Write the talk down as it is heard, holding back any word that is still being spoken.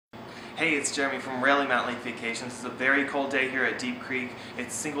Hey, it's Jeremy from Railing Mountain Lake Vacations. It's a very cold day here at Deep Creek.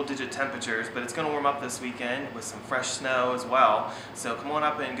 It's single-digit temperatures, but it's going to warm up this weekend with some fresh snow as well. So come on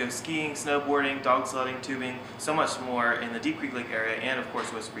up and go skiing, snowboarding, dog sledding, tubing, so much more in the Deep Creek Lake area and, of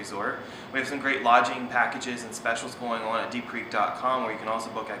course, Whisper Resort. We have some great lodging packages and specials going on at deepcreek.com where you can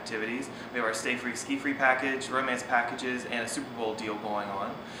also book activities. We have our Stay Free, Ski Free package, romance packages, and a Super Bowl deal going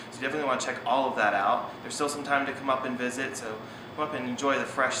on. So you definitely want to check all of that out. There's still some time to come up and visit, so come up and enjoy the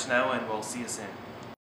fresh snow, and we'll see you soon.